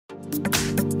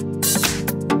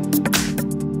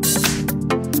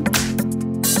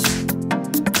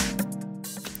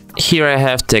Here I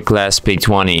have TECLAST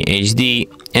P20HD,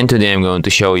 and today I'm going to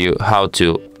show you how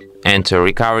to enter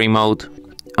recovery mode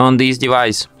on this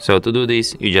device. So to do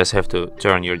this, you just have to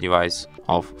turn your device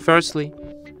off firstly,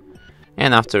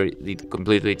 and after it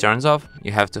completely turns off,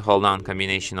 you have to hold down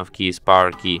combination of keys,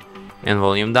 power key and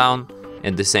volume down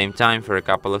at the same time for a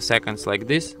couple of seconds like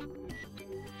this.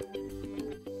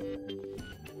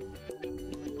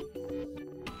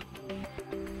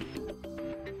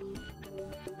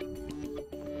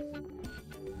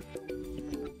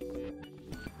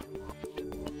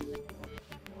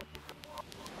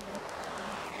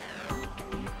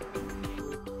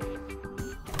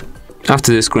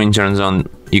 After the screen turns on,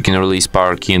 you can release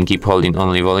power key and keep holding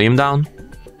only volume down.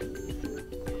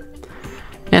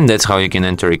 And that's how you can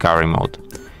enter recovery mode.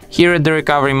 Here at the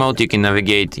recovery mode, you can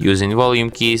navigate using volume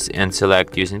keys and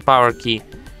select using power key.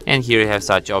 And here you have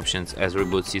such options as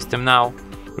reboot system now,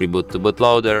 reboot to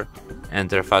bootloader,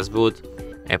 enter fast boot,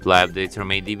 apply updates from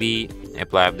ADB,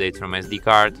 apply updates from SD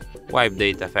card, wipe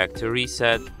data factory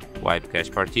reset, wipe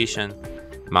cache partition,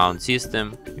 mount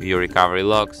system, view recovery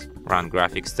logs, run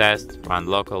graphics test, run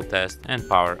local test, and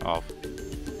power off.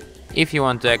 If you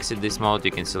want to exit this mode,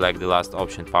 you can select the last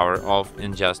option, power off,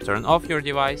 and just turn off your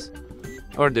device,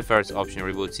 or the first option,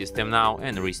 reboot system now,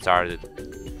 and restart it,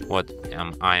 what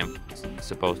I am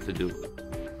supposed to do.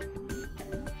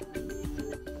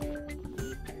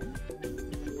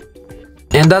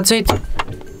 And that's it.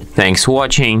 Thanks for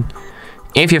watching.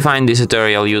 If you find this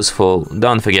tutorial useful,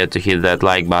 don't forget to hit that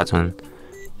like button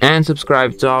and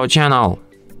subscribe to our channel.